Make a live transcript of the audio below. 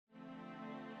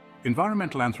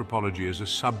Environmental anthropology is a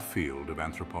subfield of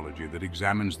anthropology that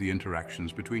examines the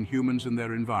interactions between humans and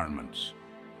their environments.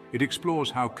 It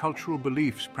explores how cultural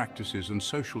beliefs, practices, and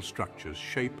social structures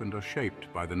shape and are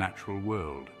shaped by the natural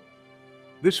world.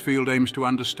 This field aims to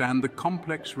understand the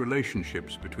complex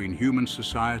relationships between human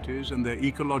societies and their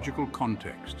ecological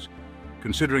contexts,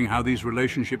 considering how these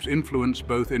relationships influence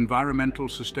both environmental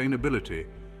sustainability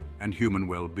and human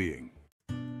well-being.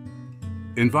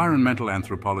 Environmental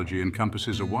anthropology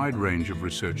encompasses a wide range of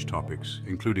research topics,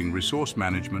 including resource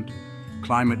management,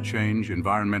 climate change,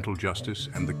 environmental justice,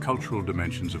 and the cultural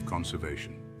dimensions of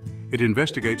conservation. It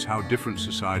investigates how different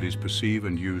societies perceive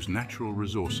and use natural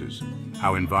resources,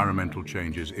 how environmental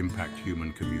changes impact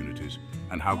human communities,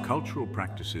 and how cultural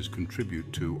practices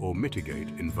contribute to or mitigate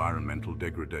environmental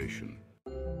degradation.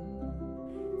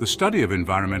 The study of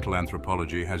environmental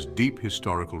anthropology has deep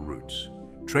historical roots,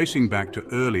 tracing back to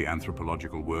early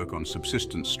anthropological work on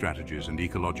subsistence strategies and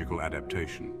ecological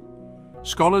adaptation.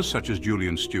 Scholars such as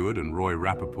Julian Stewart and Roy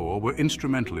Rappaport were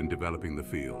instrumental in developing the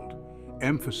field,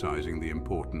 emphasizing the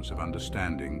importance of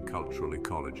understanding cultural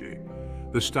ecology,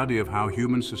 the study of how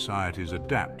human societies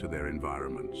adapt to their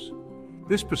environments.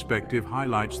 This perspective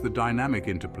highlights the dynamic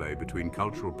interplay between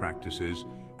cultural practices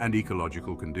and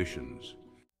ecological conditions.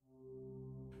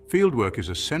 Fieldwork is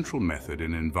a central method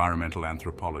in environmental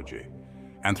anthropology.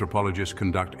 Anthropologists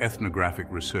conduct ethnographic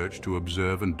research to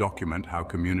observe and document how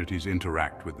communities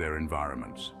interact with their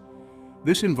environments.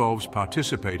 This involves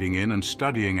participating in and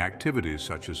studying activities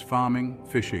such as farming,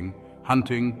 fishing,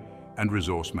 hunting, and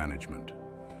resource management.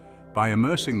 By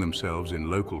immersing themselves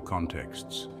in local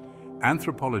contexts,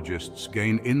 anthropologists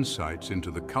gain insights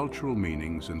into the cultural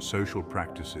meanings and social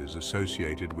practices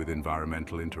associated with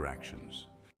environmental interactions.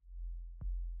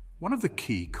 One of the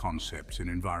key concepts in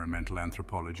environmental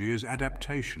anthropology is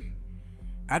adaptation.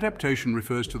 Adaptation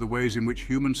refers to the ways in which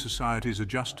human societies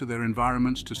adjust to their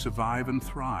environments to survive and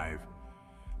thrive.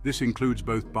 This includes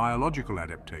both biological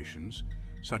adaptations,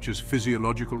 such as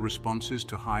physiological responses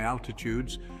to high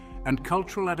altitudes, and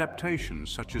cultural adaptations,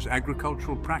 such as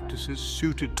agricultural practices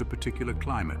suited to particular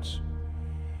climates.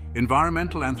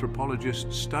 Environmental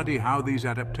anthropologists study how these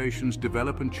adaptations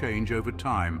develop and change over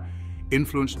time,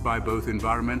 influenced by both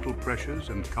environmental pressures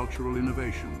and cultural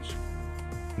innovations.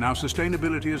 Now,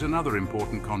 sustainability is another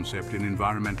important concept in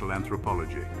environmental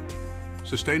anthropology.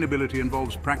 Sustainability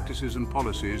involves practices and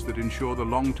policies that ensure the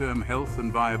long-term health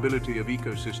and viability of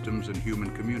ecosystems and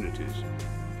human communities.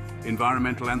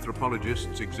 Environmental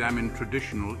anthropologists examine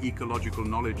traditional ecological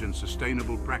knowledge and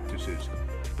sustainable practices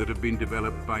that have been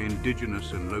developed by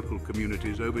indigenous and local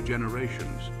communities over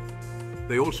generations.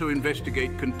 They also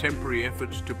investigate contemporary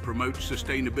efforts to promote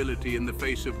sustainability in the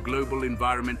face of global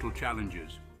environmental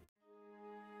challenges.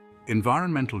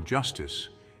 Environmental justice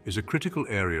is a critical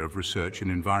area of research in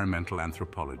environmental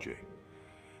anthropology.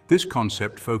 This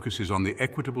concept focuses on the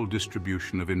equitable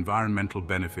distribution of environmental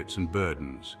benefits and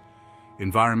burdens.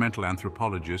 Environmental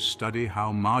anthropologists study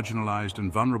how marginalized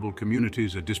and vulnerable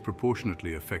communities are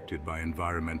disproportionately affected by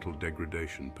environmental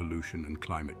degradation, pollution, and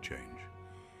climate change.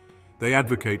 They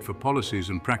advocate for policies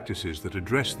and practices that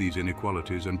address these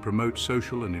inequalities and promote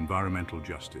social and environmental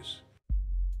justice.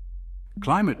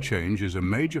 Climate change is a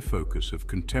major focus of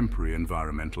contemporary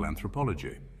environmental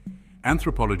anthropology.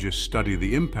 Anthropologists study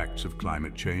the impacts of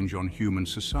climate change on human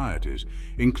societies,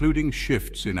 including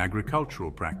shifts in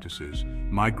agricultural practices,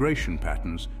 migration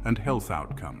patterns, and health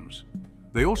outcomes.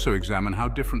 They also examine how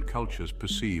different cultures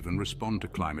perceive and respond to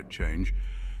climate change,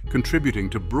 contributing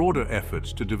to broader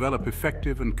efforts to develop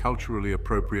effective and culturally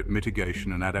appropriate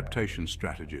mitigation and adaptation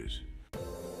strategies.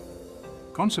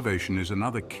 Conservation is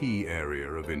another key area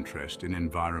of interest in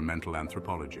environmental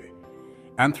anthropology.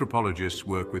 Anthropologists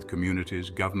work with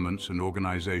communities, governments, and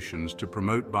organizations to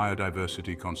promote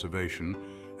biodiversity conservation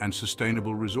and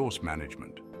sustainable resource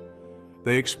management.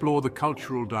 They explore the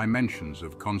cultural dimensions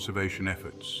of conservation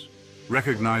efforts,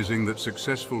 recognizing that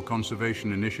successful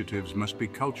conservation initiatives must be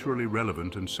culturally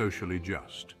relevant and socially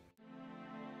just.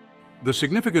 The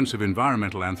significance of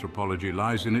environmental anthropology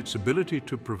lies in its ability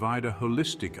to provide a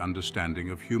holistic understanding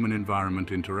of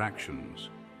human-environment interactions.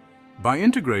 By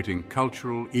integrating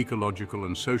cultural, ecological,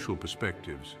 and social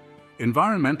perspectives,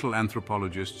 environmental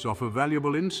anthropologists offer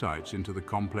valuable insights into the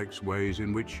complex ways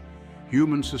in which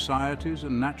human societies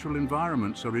and natural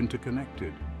environments are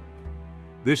interconnected.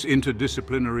 This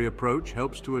interdisciplinary approach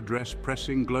helps to address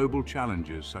pressing global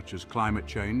challenges such as climate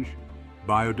change,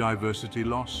 biodiversity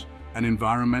loss, and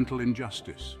environmental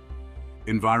injustice.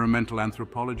 Environmental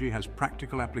anthropology has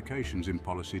practical applications in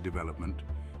policy development,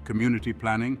 community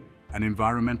planning, and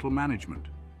environmental management.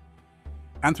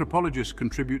 Anthropologists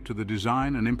contribute to the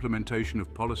design and implementation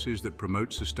of policies that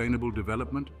promote sustainable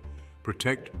development,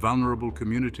 protect vulnerable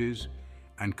communities,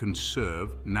 and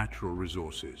conserve natural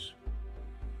resources.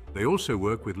 They also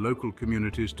work with local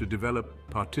communities to develop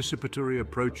participatory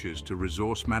approaches to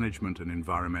resource management and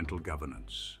environmental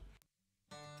governance.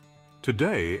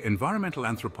 Today, environmental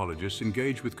anthropologists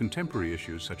engage with contemporary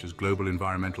issues such as global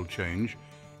environmental change,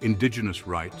 indigenous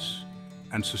rights,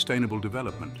 and sustainable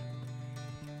development.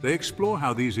 They explore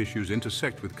how these issues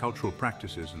intersect with cultural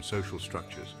practices and social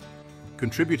structures,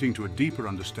 contributing to a deeper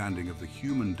understanding of the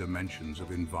human dimensions of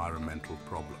environmental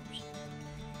problems.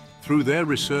 Through their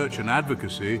research and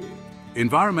advocacy,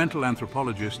 environmental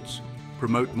anthropologists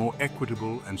promote more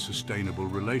equitable and sustainable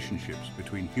relationships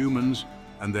between humans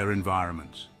and their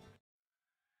environments.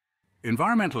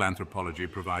 Environmental anthropology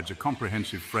provides a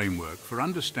comprehensive framework for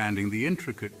understanding the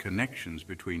intricate connections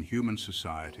between human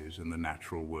societies and the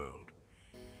natural world.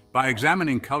 By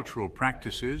examining cultural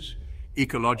practices,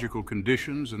 ecological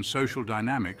conditions, and social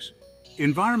dynamics,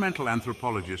 environmental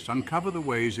anthropologists uncover the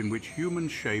ways in which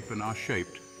humans shape and are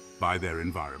shaped by their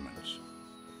environments.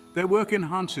 Their work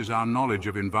enhances our knowledge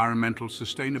of environmental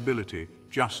sustainability,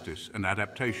 justice, and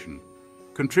adaptation,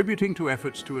 contributing to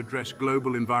efforts to address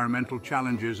global environmental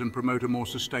challenges and promote a more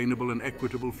sustainable and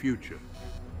equitable future.